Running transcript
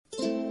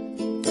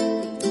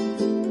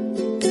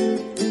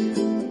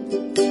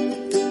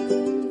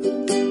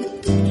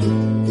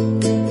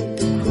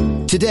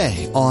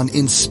Today on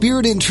In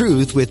Spirit and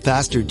Truth with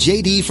Pastor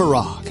J.D.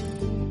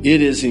 Farag.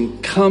 It is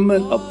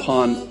incumbent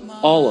upon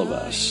all of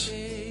us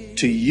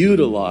to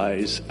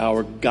utilize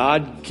our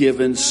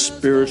God-given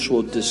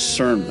spiritual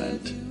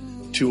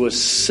discernment to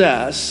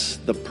assess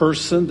the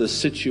person, the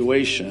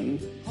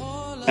situation,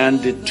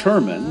 and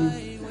determine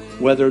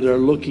whether they're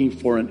looking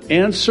for an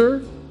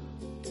answer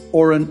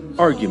or an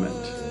argument.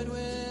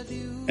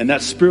 And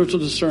that's spiritual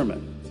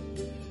discernment.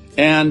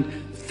 And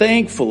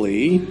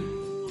thankfully,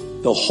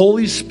 the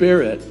Holy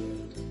Spirit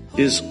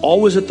is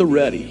always at the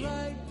ready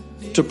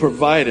to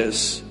provide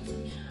us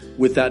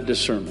with that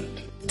discernment.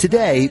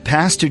 Today,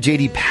 Pastor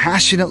J.D.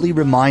 passionately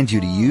reminds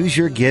you to use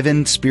your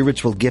given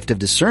spiritual gift of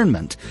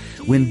discernment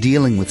when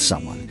dealing with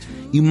someone.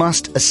 You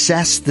must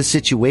assess the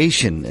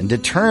situation and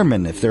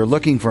determine if they're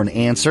looking for an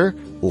answer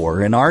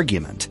or an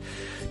argument.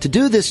 To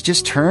do this,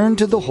 just turn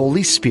to the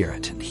Holy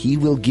Spirit, and He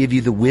will give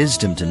you the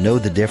wisdom to know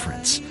the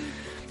difference.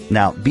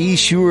 Now, be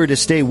sure to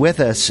stay with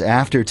us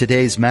after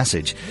today's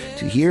message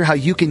to hear how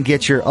you can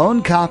get your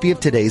own copy of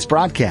today's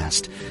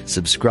broadcast.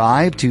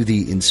 Subscribe to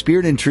the In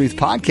Spirit and Truth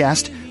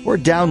podcast or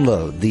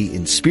download the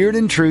In Spirit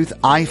and Truth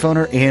iPhone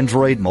or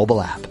Android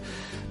mobile app.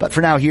 But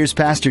for now, here's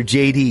Pastor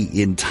J.D.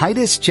 in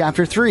Titus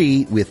chapter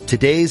 3 with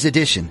today's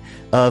edition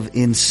of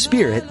In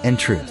Spirit and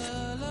Truth.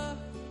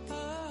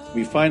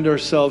 We find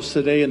ourselves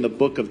today in the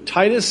book of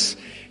Titus,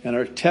 and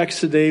our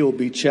text today will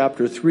be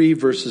chapter 3,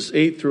 verses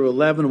 8 through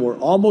 11. We're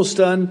almost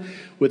done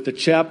with the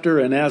chapter,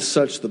 and as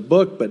such the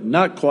book, but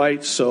not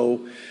quite.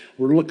 So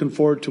we're looking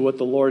forward to what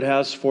the Lord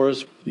has for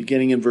us.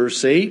 Beginning in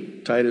verse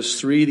 8,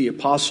 Titus 3, the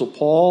Apostle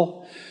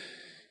Paul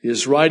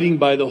is writing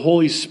by the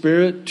Holy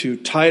Spirit to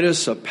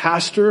Titus, a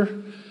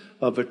pastor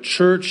of a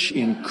church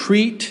in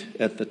Crete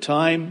at the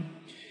time.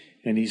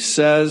 And he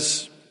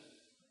says,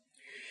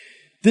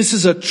 "This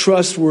is a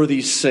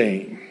trustworthy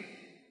saying,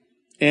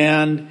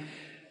 and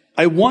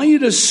I want you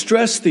to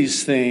stress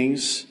these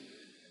things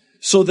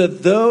so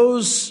that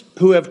those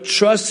who have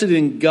trusted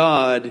in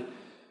God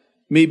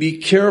may be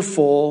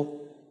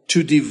careful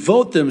to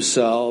devote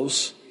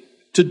themselves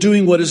to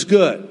doing what is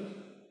good.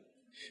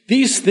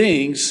 These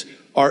things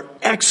are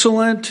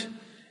excellent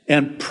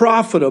and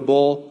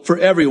profitable for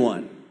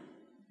everyone.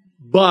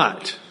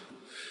 But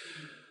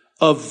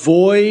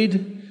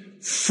avoid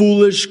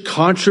foolish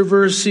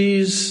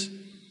controversies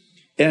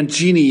and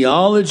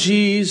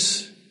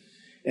genealogies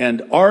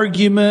and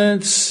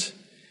arguments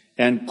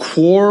and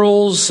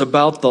quarrels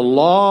about the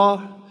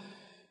law,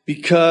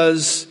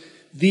 because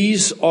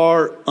these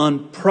are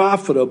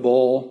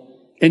unprofitable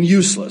and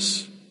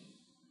useless.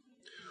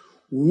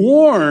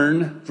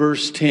 Warn,"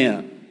 verse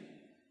 10,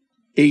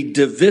 "a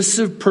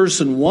divisive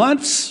person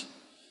once,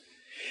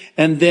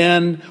 and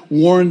then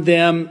warn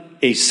them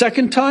a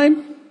second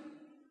time.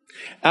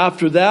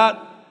 After that,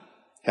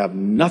 have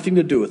nothing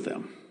to do with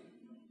them.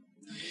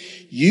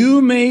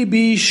 You may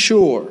be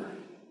sure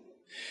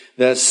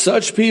that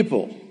such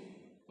people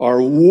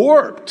are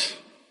warped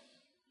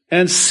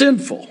and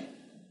sinful.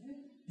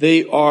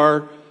 They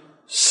are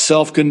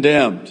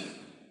self-condemned."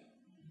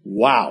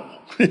 Wow.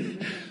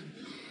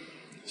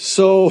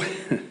 So,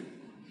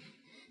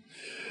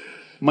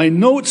 my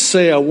notes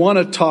say I want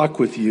to talk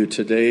with you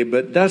today,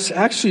 but that's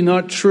actually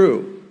not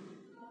true.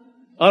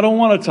 I don't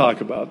want to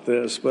talk about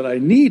this, but I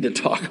need to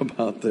talk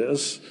about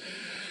this.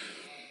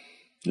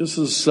 This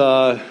is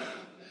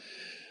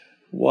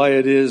why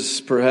it is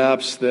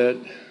perhaps that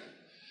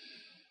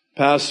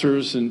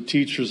pastors and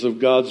teachers of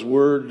God's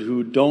Word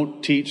who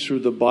don't teach through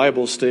the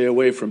Bible stay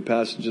away from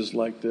passages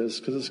like this,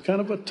 because it's kind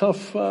of a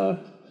tough,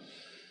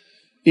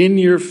 in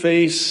your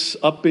face,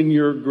 up in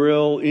your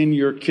grill, in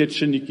your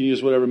kitchen, you can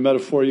use whatever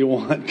metaphor you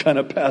want kind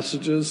of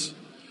passages.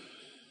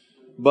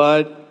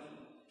 But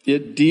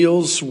it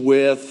deals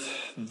with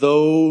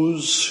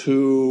those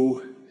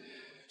who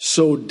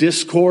sow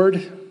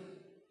discord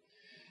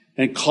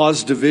and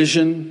cause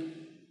division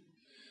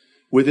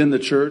within the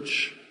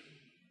church.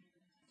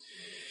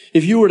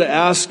 If you were to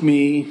ask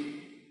me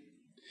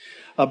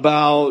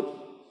about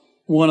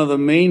one of the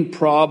main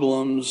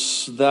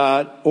problems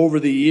that over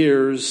the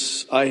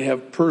years I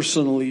have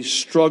personally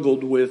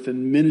struggled with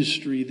in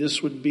ministry,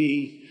 this would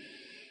be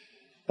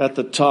at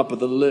the top of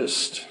the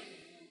list.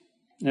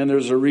 And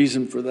there's a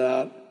reason for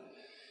that.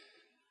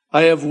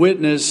 I have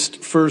witnessed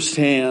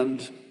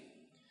firsthand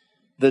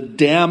the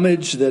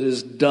damage that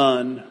is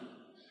done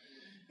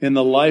in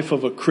the life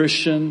of a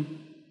Christian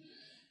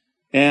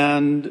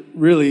and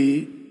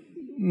really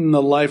in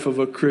the life of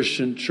a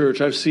Christian church.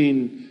 I've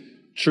seen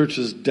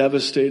churches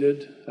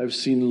devastated. I've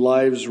seen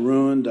lives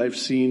ruined. I've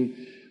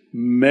seen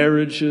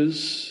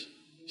marriages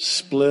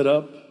split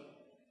up,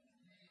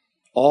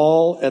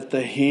 all at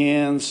the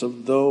hands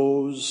of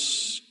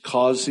those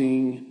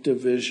causing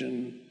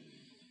division.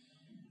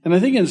 And I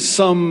think in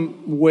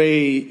some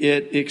way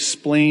it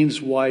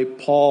explains why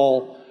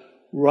Paul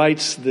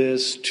writes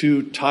this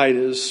to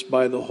Titus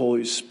by the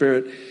Holy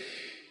Spirit.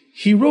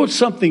 He wrote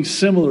something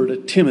similar to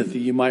Timothy,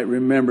 you might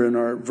remember in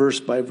our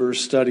verse-by-verse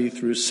study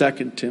through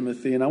 2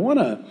 Timothy. And I want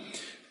to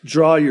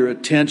draw your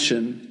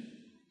attention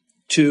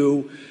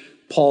to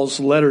Paul's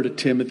letter to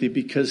Timothy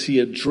because he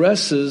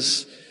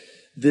addresses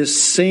this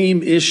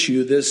same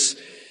issue, this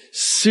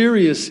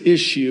serious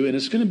issue, and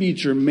it's going to be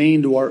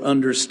germane to our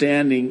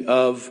understanding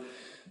of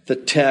the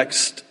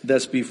text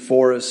that's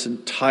before us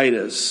in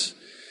Titus.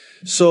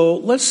 So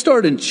let's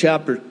start in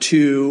chapter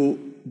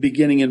 2,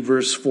 beginning in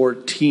verse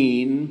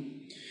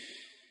 14.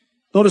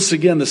 Notice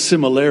again the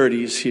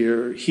similarities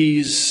here.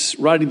 He's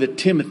writing to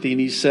Timothy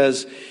and he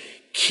says,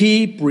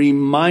 keep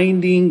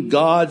reminding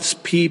God's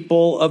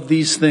people of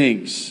these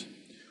things.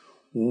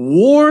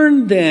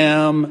 Warn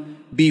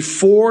them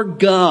before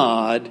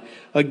God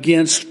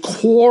against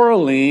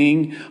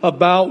quarreling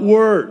about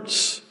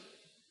words.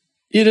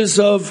 It is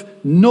of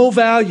no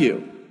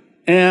value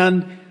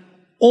and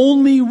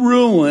only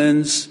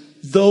ruins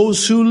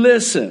those who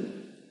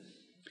listen.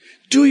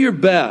 Do your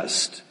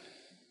best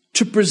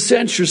to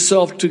present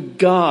yourself to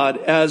God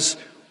as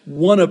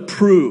one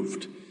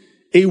approved,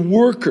 a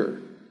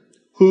worker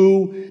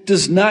who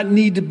does not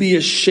need to be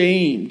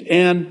ashamed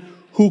and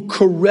who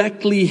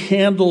correctly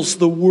handles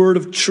the word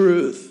of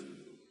truth.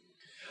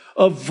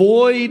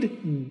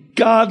 Avoid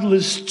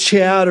godless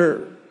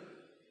chatter,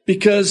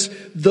 because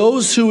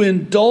those who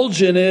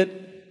indulge in it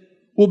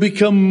will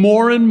become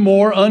more and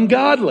more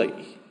ungodly.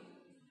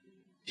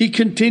 He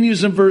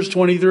continues in verse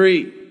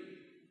 23.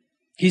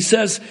 He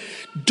says,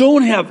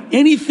 don't have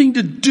anything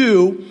to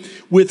do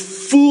with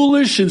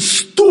foolish and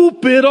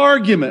stupid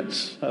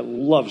arguments. I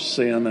love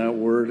saying that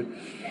word.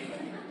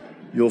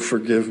 You'll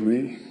forgive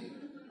me.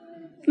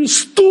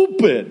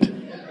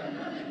 Stupid.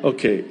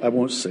 Okay, I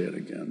won't say it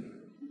again.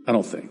 I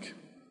don't think.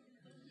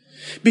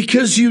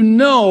 Because you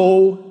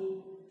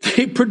know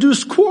they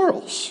produce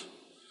quarrels.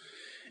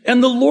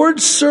 And the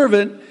Lord's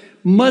servant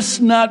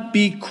must not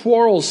be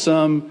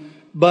quarrelsome,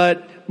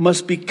 but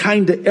must be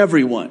kind to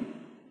everyone.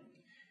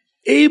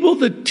 Able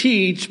to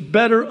teach,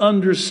 better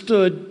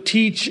understood,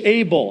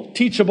 teachable.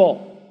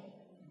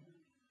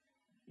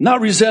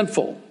 Not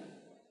resentful.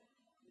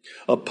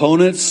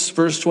 Opponents,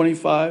 verse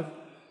 25,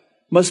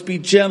 must be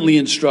gently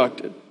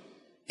instructed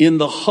in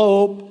the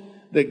hope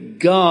that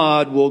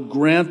God will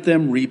grant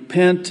them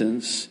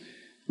repentance,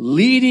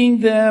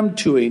 leading them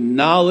to a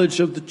knowledge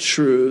of the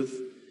truth,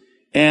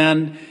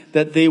 and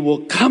that they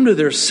will come to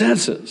their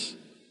senses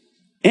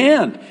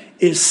and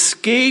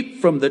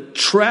escape from the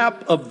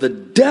trap of the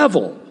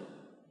devil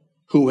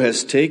who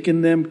has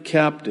taken them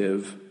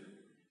captive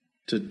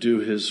to do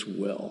his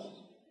will.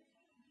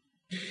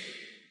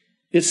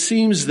 It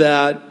seems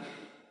that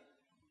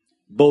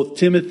both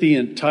Timothy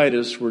and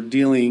Titus were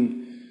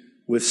dealing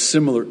with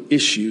similar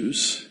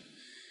issues,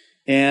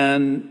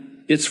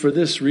 and it's for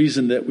this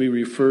reason that we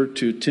refer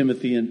to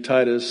Timothy and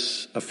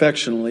Titus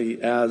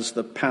affectionately as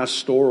the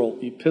pastoral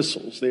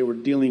epistles. They were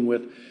dealing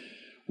with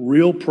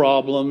real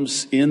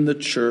problems in the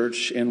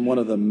church, and one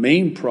of the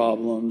main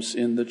problems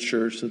in the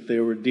church that they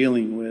were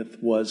dealing with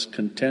was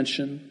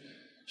contention,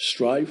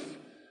 strife,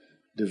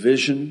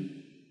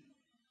 division.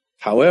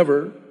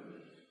 However,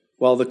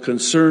 while the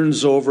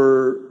concerns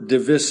over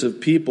divisive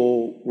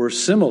people were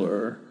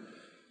similar,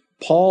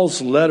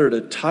 Paul's letter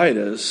to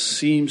Titus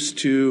seems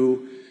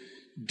to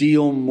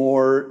deal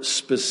more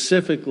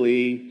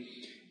specifically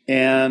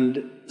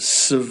and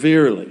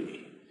severely.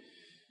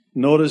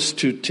 Notice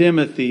to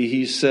Timothy,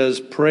 he says,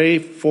 pray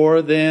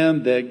for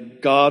them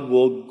that God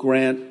will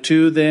grant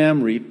to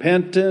them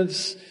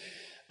repentance,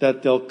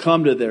 that they'll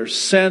come to their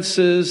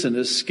senses and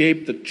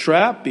escape the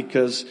trap,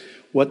 because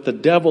what the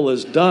devil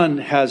has done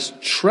has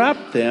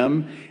trapped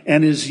them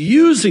and is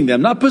using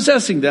them, not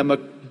possessing them. A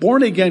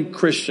born-again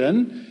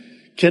Christian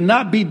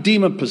cannot be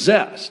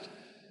demon-possessed.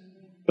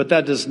 But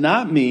that does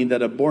not mean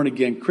that a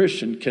born-again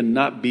Christian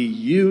cannot be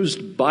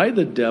used by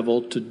the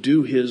devil to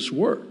do his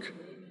work.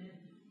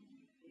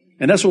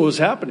 And that's what was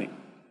happening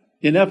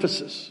in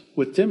Ephesus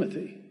with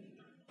Timothy.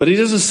 But he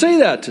doesn't say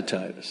that to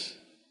Titus.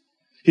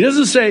 He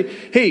doesn't say,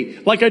 hey,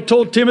 like I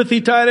told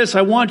Timothy, Titus,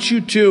 I want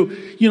you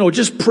to,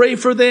 just pray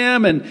for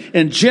them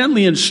and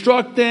gently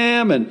instruct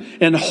them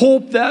and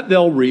hope that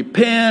they'll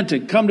repent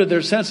and come to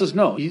their senses.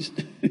 No, it's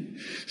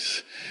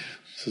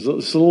a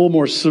little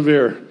more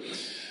severe.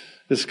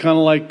 It's kind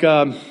of like,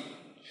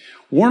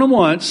 warn them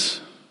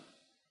once,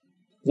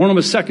 warn them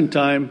a second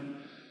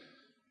time.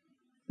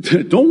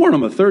 Don't warn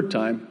them a third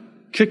time.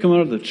 Kick them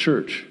out of the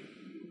church.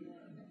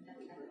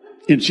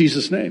 In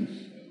Jesus' name.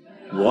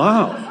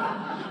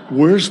 Wow.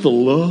 Where's the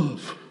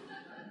love?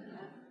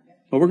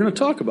 Well, we're going to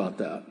talk about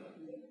that.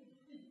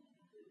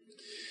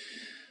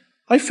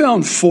 I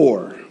found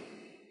four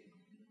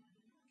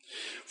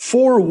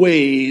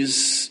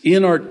ways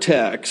in our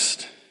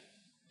text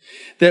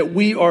that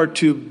we are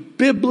to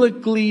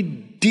biblically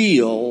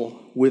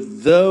deal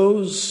with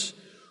those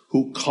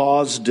who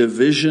cause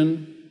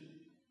division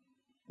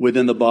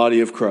within the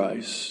body of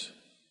Christ,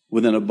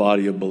 within a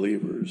body of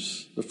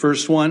believers. The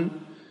first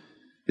one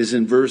is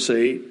in verse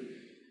 8.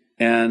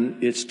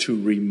 And it's to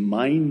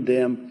remind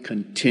them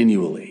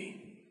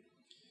continually.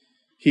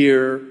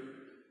 Here,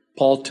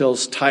 Paul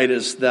tells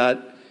Titus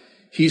that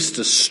he's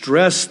to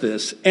stress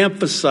this,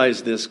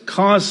 emphasize this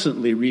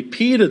constantly,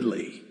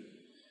 repeatedly,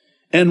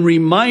 and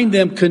remind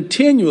them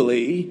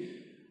continually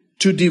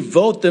to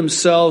devote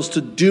themselves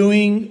to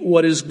doing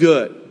what is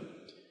good.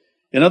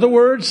 In other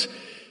words,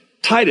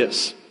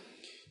 Titus,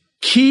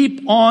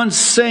 keep on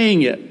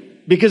saying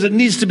it because it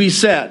needs to be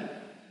said.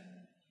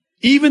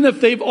 Even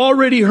if they've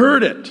already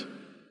heard it,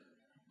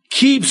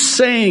 keep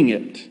saying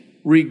it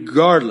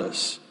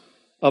regardless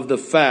of the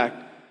fact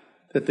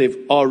that they've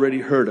already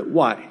heard it.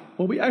 Why?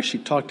 Well, we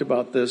actually talked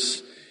about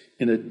this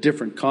in a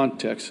different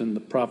context in the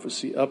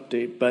prophecy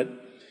update, but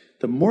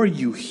the more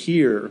you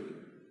hear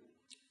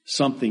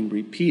something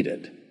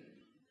repeated,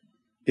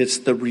 it's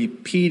the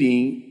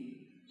repeating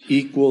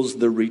equals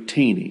the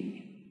retaining.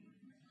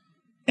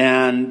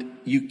 And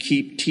you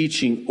keep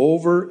teaching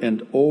over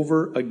and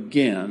over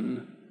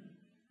again,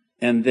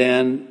 and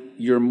then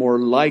you're more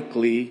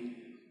likely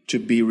to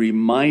be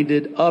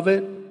reminded of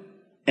it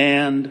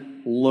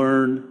and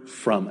learn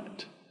from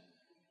it.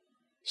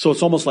 So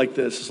it's almost like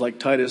this. It's like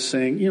Titus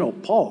saying,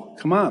 Paul,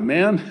 come on,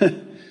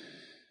 man.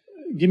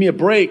 Give me a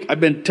break. I've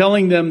been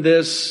telling them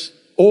this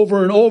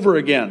over and over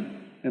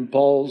again. And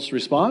Paul's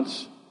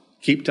response,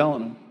 keep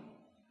telling them.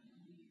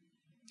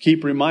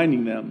 Keep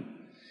reminding them.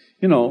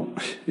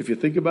 If you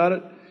think about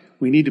it,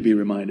 we need to be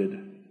reminded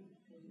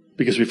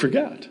because we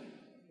forget.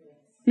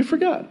 We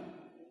forget.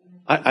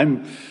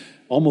 I'm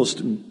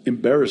almost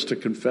embarrassed to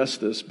confess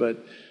this,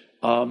 but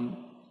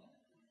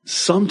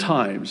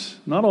sometimes,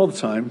 not all the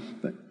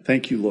time,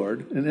 thank you,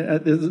 Lord.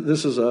 And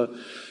this is a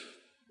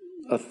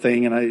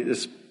thing, and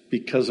it's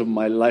because of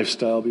my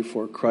lifestyle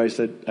before Christ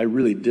that I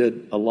really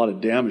did a lot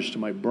of damage to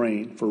my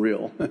brain, for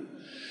real.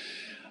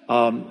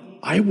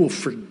 I will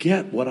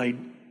forget what I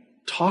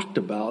talked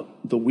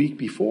about the week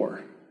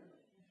before.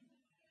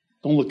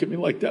 Don't look at me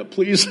like that,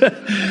 please.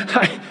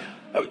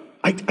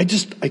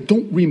 I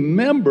don't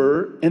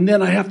remember, and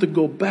then I have to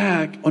go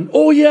back on,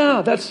 oh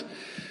yeah, that's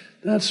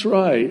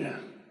right.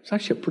 It's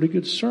actually a pretty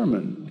good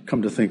sermon,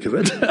 come to think of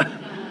it.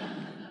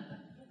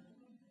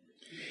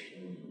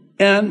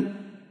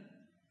 And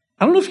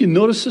I don't know if you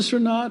notice this or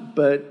not,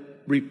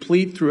 but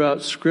replete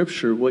throughout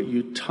Scripture, what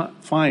you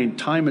find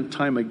time and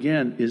time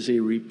again is a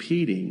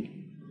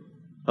repeating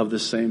of the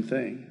same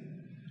thing.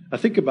 I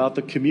think about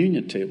the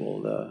communion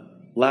table, the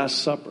Last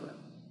Supper,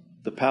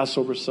 the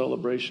Passover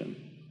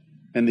celebration,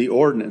 and the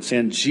ordinance,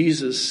 and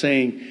Jesus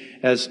saying,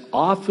 as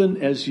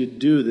often as you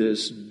do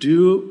this,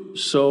 do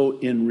so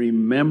in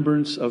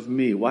remembrance of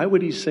me. Why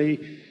would he say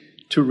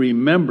to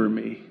remember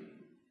me?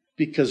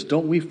 Because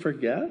don't we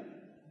forget?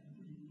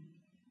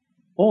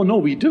 Oh, no,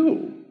 we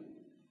do.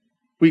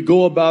 We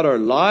go about our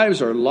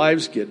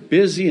lives get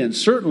busy, and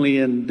certainly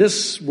in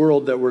this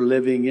world that we're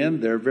living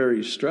in, they're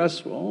very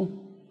stressful.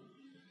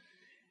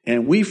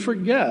 And we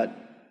forget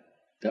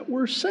that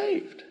we're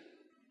saved.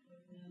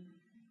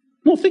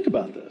 No, think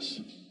about this.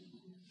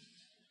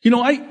 You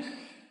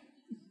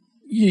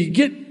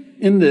get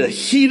in the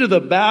heat of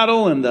the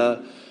battle and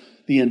the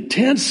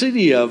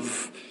intensity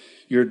of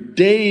your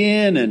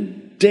day in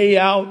and day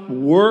out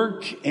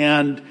work,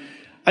 and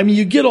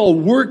you get all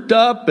worked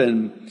up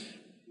and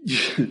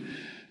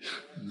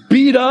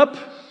beat up,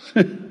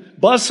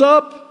 bus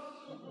up.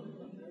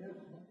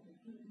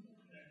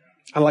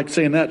 I like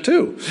saying that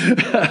too.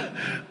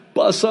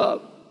 Bus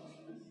up.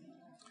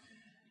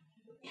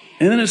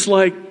 And then it's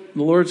like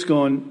the Lord's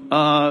going,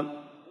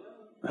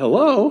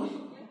 hello?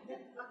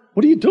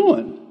 What are you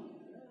doing?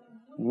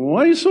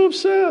 Why are you so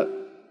upset?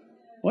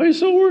 Why are you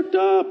so worked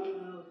up?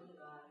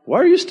 Why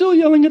are you still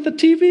yelling at the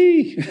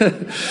TV?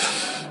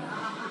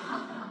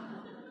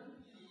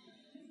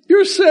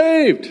 You're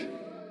saved.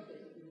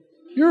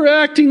 You're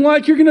acting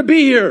like you're going to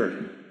be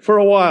here for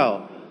a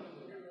while.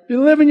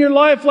 You're living your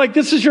life like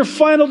this is your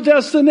final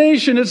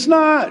destination. It's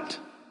not.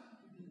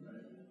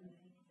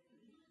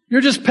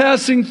 You're just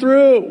passing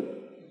through.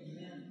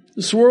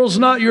 This world's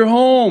not your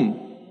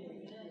home.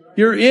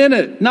 You're in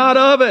it, not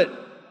of it.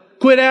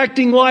 Quit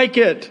acting like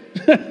it.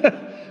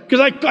 Because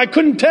I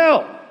couldn't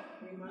tell.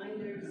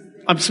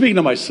 I'm speaking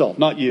to myself,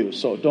 not you.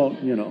 So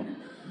don't,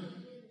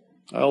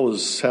 I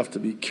always have to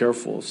be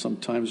careful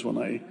sometimes when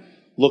I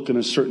look in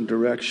a certain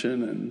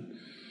direction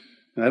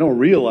and I don't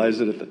realize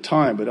it at the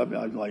time, but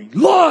I'm like,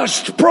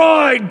 lust,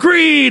 pride,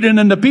 greed. And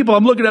then the people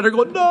I'm looking at are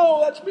going,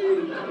 no, that's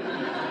me.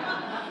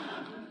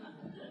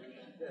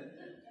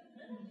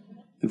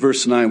 In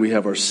verse 9, we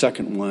have our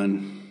second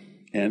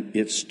one, and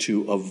it's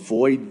to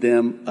avoid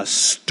them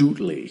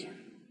astutely.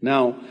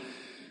 Now,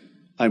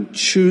 I'm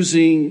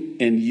choosing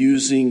and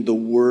using the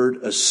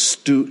word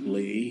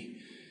astutely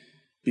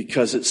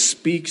because it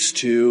speaks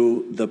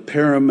to the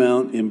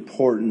paramount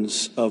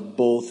importance of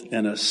both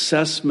an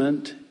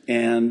assessment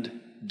and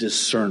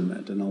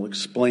discernment. And I'll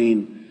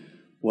explain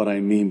what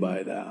I mean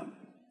by that.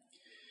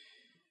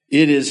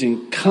 It is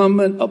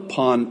incumbent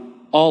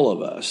upon all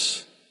of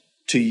us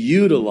to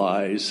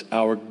utilize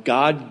our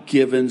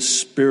God-given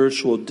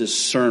spiritual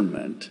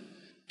discernment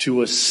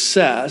to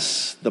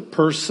assess the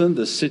person,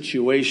 the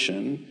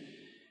situation,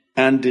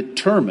 and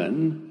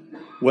determine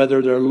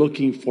whether they're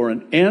looking for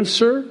an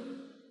answer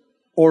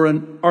or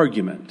an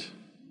argument.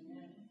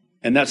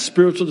 And that's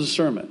spiritual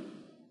discernment.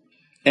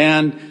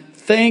 And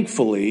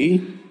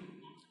thankfully,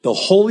 the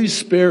Holy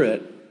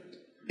Spirit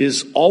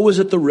is always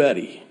at the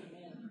ready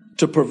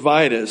to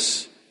provide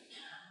us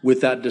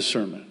with that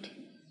discernment.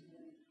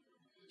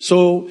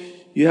 So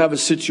you have a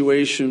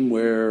situation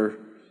where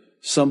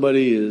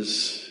somebody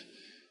is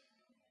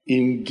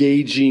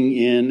engaging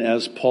in,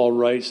 as Paul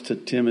writes to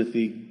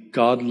Timothy,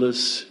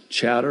 godless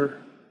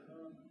chatter.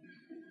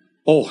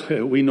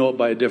 Oh, we know it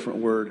by a different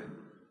word.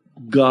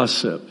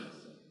 Gossip.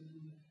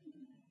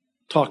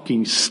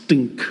 Talking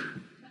stink.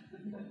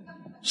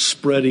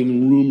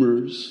 Spreading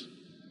rumors.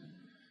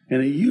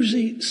 And it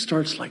usually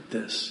starts like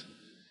this.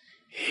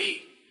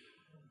 Hey,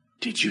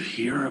 did you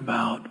hear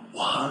about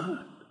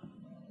what?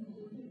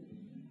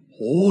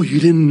 Oh, you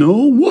didn't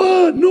know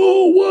what?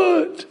 No,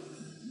 what?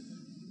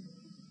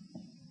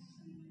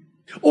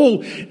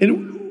 Oh,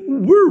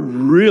 and we're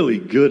really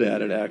good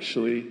at it,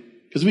 actually,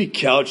 because we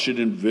couch it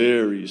in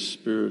very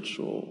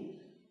spiritual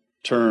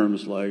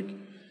terms like,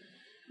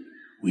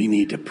 we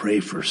need to pray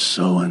for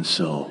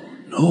so-and-so.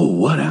 No,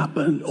 what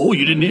happened? Oh,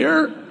 you didn't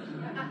hear?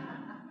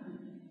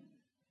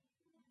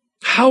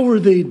 How are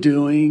they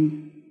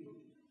doing?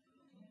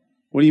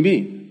 What do you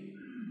mean?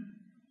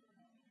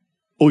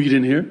 Oh, you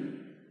didn't hear?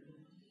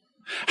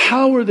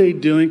 How are they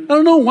doing? I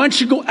don't know. Why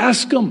don't you go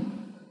ask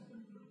them?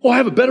 Oh, I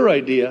have a better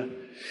idea.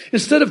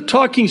 Instead of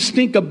talking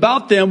stink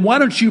about them, why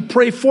don't you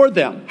pray for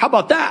them? How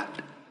about that?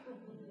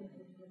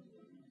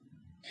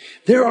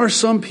 There are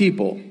some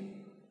people,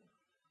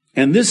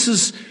 and this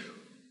is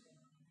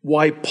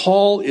why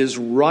Paul is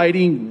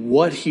writing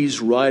what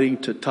he's writing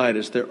to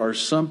Titus. There are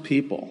some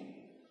people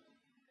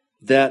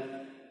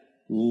that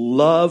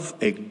love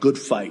a good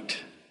fight.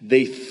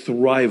 They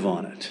thrive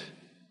on it.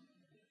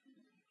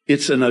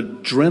 It's an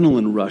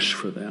adrenaline rush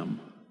for them.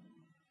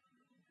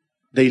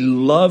 They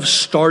love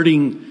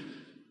starting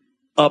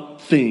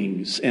up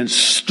things and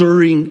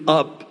stirring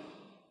up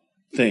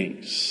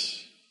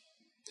things.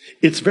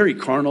 It's very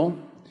carnal.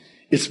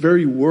 It's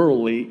very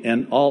worldly,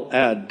 and I'll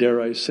add,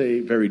 dare I say,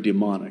 very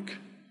demonic.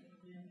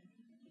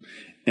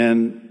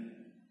 And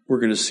we're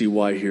going to see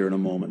why here in a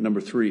moment.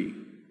 Number 3,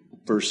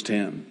 verse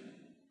 10.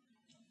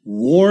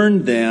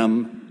 Warn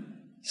them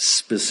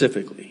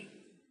specifically.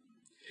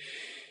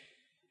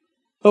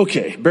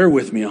 Okay, bear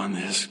with me on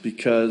this,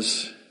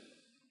 because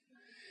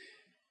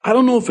I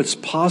don't know if it's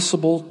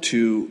possible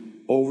to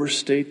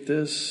overstate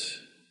this.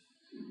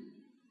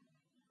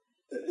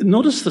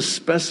 Notice the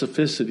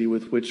specificity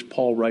with which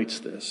Paul writes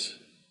this.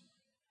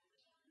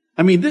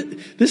 I mean,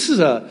 this is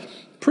a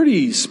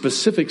pretty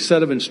specific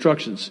set of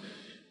instructions.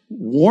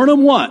 Warn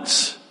them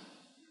once.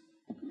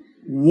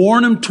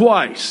 Warn them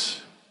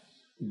twice.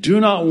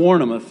 Do not warn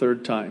them a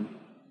third time.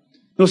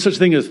 No such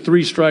thing as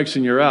 3 strikes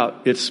and you're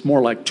out. It's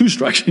more like 2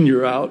 strikes and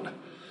you're out.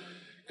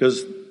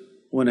 Because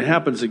when it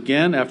happens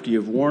again, after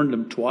you've warned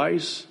them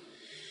twice,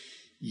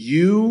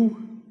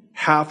 you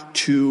have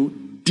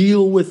to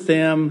deal with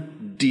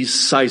them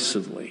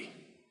decisively.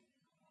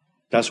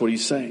 That's what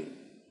he's saying.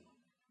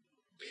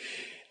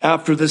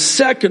 After the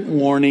second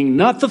warning,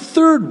 not the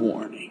third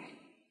warning,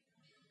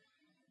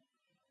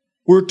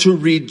 we're to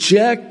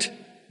reject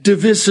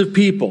divisive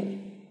people.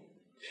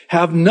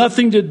 Have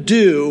nothing to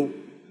do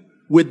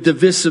with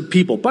divisive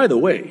people. By the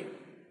way,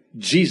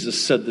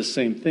 Jesus said the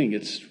same thing.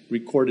 It's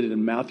recorded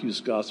in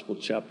Matthew's Gospel,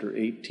 chapter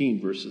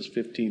 18, verses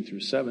 15 through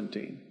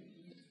 17.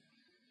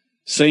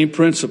 Same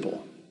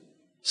principle.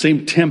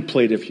 Same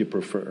template, if you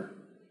prefer.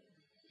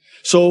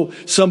 So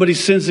somebody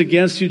sins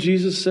against you,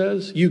 Jesus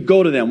says, you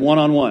go to them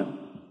one-on-one.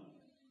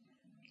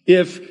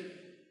 If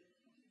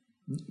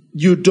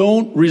you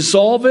don't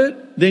resolve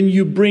it, then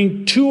you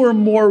bring 2 or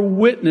more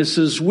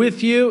witnesses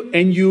with you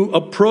and you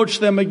approach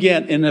them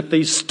again. And if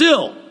they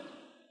still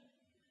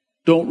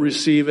don't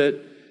receive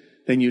it,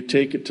 then you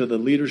take it to the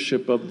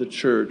leadership of the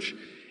church.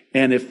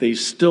 And if they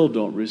still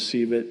don't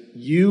receive it,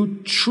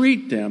 you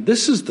treat them.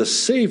 This is the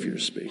Savior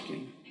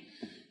speaking.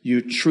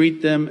 You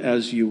treat them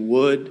as you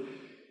would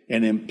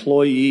an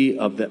employee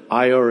of the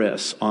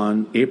IRS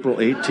on April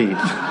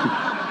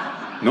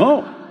 18th.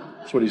 No,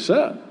 that's what he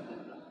said.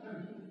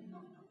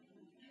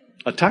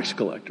 A tax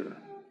collector.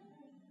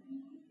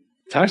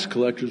 Tax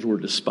collectors were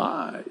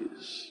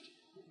despised.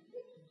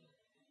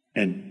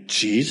 And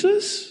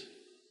Jesus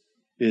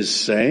is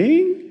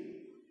saying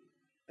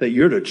that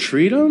you're to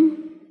treat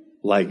them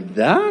like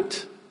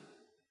that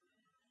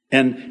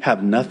and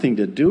have nothing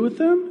to do with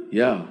them?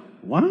 Yeah.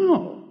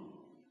 Wow.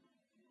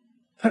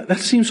 That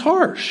seems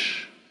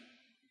harsh.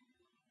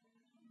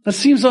 That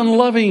seems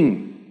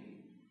unloving.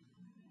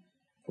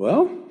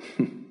 Well,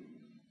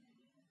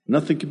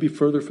 nothing could be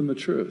further from the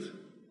truth.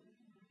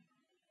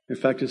 In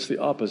fact, it's the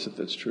opposite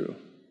that's true.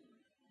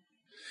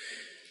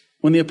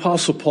 When the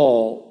Apostle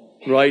Paul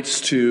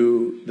writes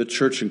to the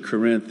church in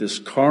Corinth, this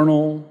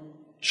carnal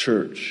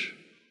church,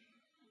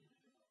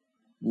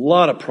 a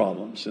lot of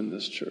problems in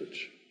this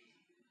church.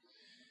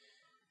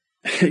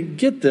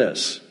 Get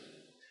this.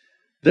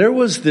 There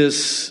was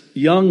this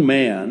young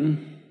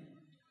man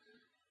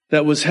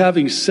that was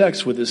having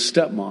sex with his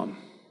stepmom.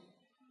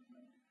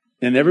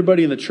 And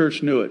everybody in the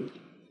church knew it.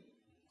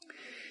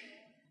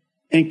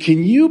 And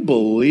can you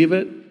believe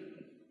it?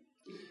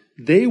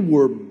 They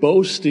were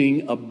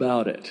boasting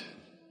about it.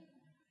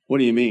 What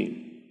do you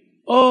mean?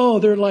 Oh,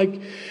 they're like,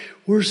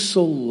 we're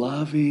so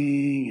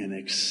loving and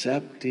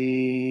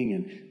accepting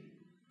and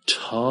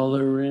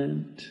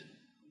tolerant.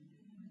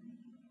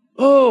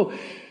 Oh,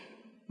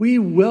 we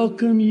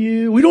welcome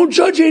you. We don't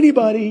judge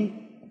anybody.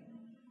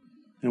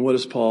 And what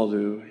does Paul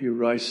do? He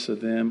writes to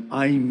them,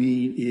 I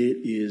mean,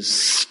 it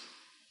is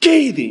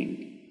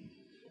scathing,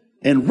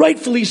 and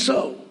rightfully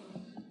so.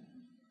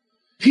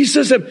 He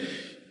says to them,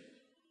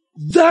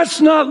 that's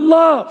not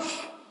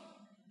love.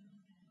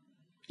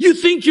 You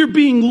think you're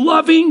being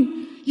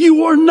loving?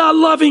 You are not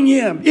loving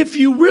him. If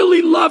you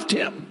really loved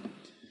him,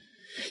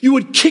 you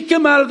would kick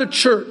him out of the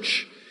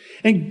church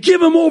and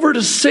give him over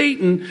to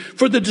Satan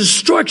for the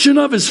destruction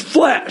of his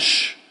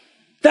flesh.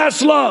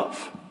 That's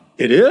love.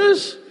 It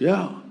is?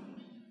 Yeah.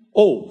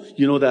 Oh,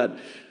 you know that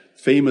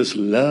famous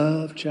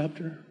love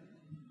chapter?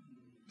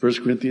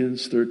 1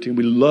 Corinthians 13.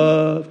 We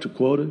love to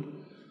quote it.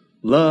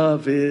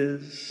 Love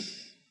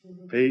is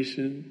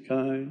patient,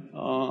 kind,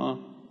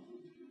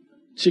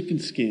 chicken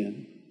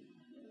skin.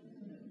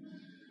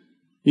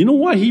 You know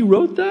why he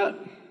wrote that?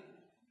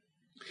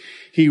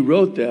 He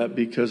wrote that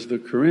because the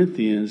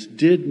Corinthians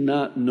did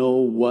not know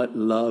what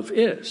love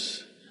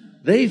is.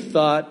 They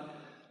thought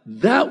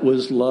that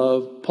was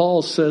love.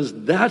 Paul says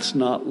that's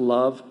not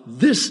love.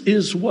 This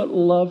is what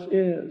love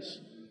is.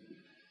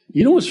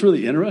 You know what's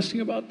really interesting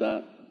about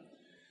that?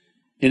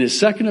 In his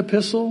second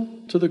epistle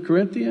to the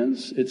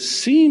Corinthians, it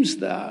seems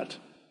that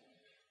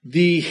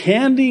the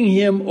handing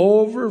him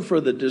over for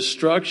the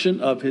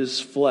destruction of his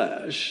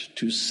flesh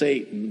to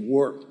Satan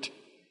worked.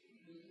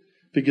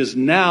 Because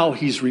now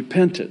he's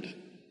repented.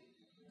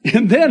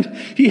 And then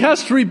he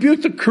has to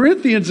rebuke the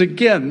Corinthians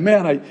again.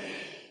 Man,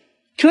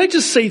 can I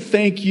just say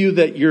thank you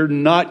that you're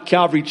not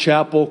Calvary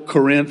Chapel,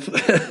 Corinth?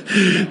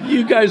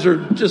 You guys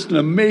are just an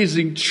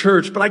amazing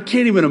church, but I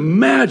can't even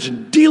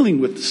imagine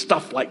dealing with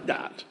stuff like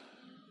that.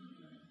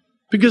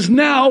 Because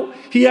now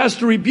he has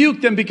to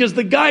rebuke them because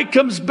the guy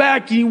comes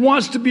back and he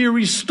wants to be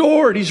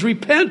restored. He's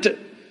repentant.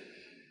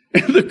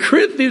 And the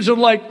Corinthians are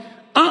like,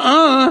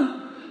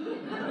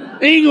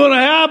 ain't going to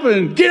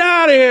happen. Get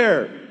out of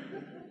here.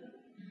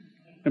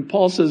 And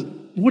Paul says,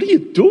 what are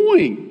you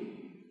doing?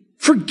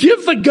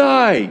 Forgive the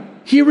guy.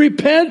 He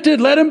repented.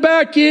 Let him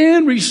back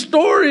in.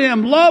 Restore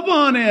him. Love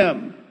on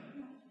him.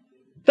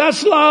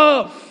 That's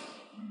love.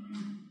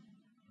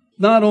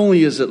 Not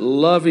only is it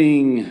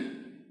loving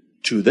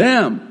to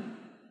them,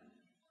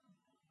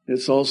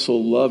 it's also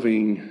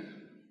loving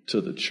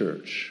to the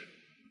church.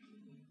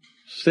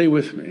 Stay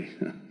with me.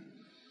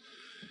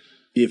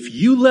 If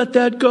you let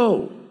that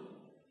go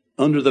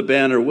under the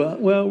banner,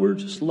 well, we're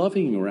just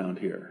loving around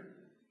here.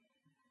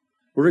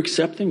 We're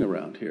accepting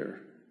around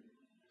here.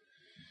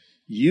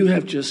 You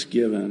have just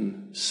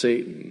given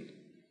Satan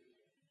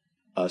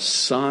a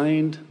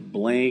signed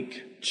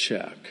blank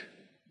check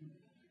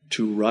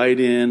to write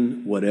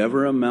in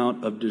whatever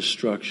amount of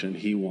destruction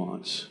he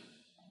wants.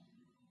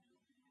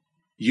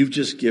 You've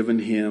just given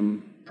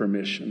him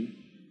permission.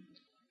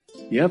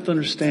 You have to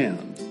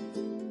understand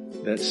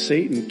that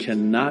Satan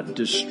cannot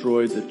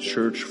destroy the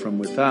church from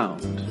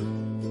without.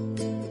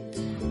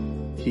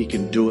 He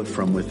can do it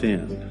from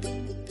within.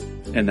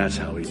 And that's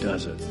how he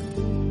does it.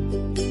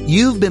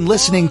 You've been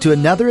listening to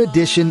another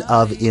edition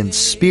of In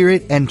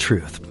Spirit and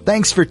Truth.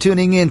 Thanks for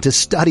tuning in to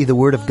study the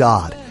Word of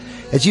God.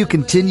 As you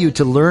continue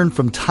to learn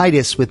from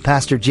Titus with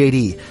Pastor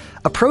JD,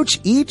 approach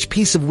each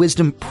piece of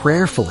wisdom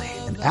prayerfully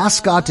and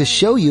ask God to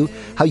show you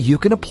how you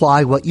can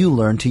apply what you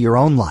learn to your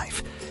own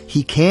life.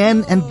 He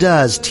can and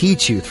does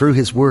teach you through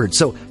His Word,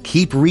 so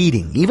keep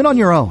reading, even on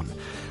your own.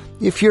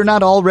 If you're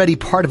not already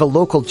part of a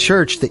local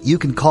church that you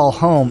can call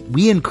home,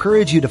 we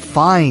encourage you to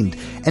find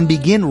and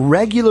begin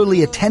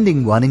regularly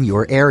attending one in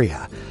your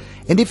area.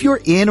 And if you're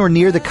in or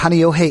near the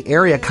Kaneohe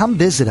area, come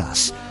visit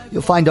us.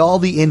 You'll find all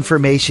the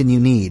information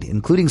you need,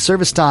 including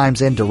service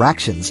times and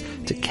directions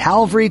to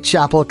Calvary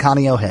Chapel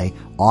Kaneohe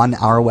on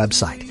our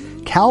website,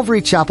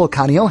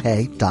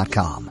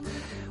 calvarychapelkaneohe.com.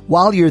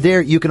 While you're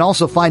there, you can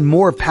also find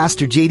more of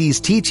Pastor JD's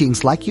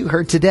teachings like you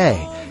heard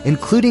today,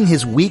 including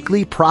his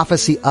weekly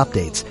prophecy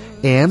updates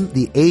and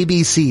the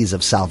ABCs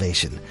of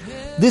salvation.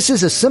 This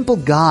is a simple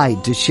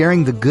guide to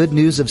sharing the good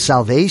news of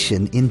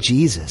salvation in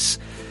Jesus.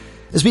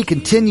 As we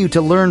continue to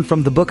learn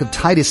from the book of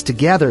Titus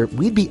together,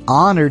 we'd be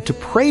honored to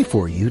pray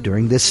for you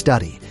during this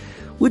study.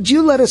 Would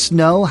you let us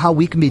know how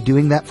we can be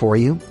doing that for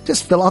you?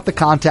 Just fill out the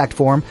contact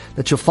form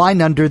that you'll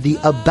find under the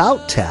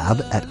About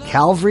tab at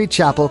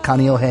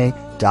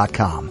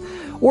calvarychapelkaneohe.com.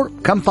 Or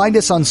come find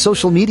us on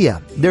social media.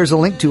 There's a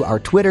link to our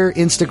Twitter,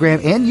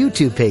 Instagram, and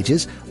YouTube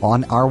pages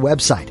on our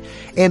website.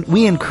 And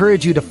we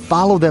encourage you to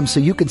follow them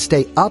so you can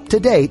stay up to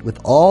date with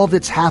all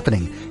that's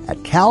happening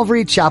at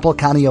Calvary Chapel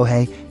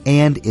Kaneohe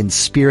and in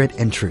Spirit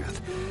and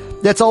Truth.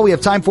 That's all we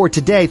have time for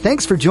today.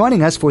 Thanks for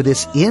joining us for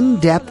this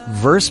in-depth,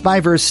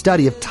 verse-by-verse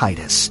study of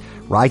Titus,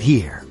 right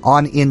here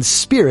on In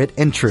Spirit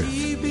and Truth.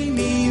 Keeping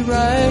me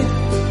right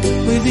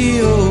with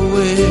your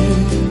way,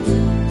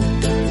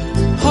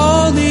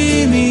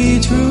 holding me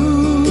true.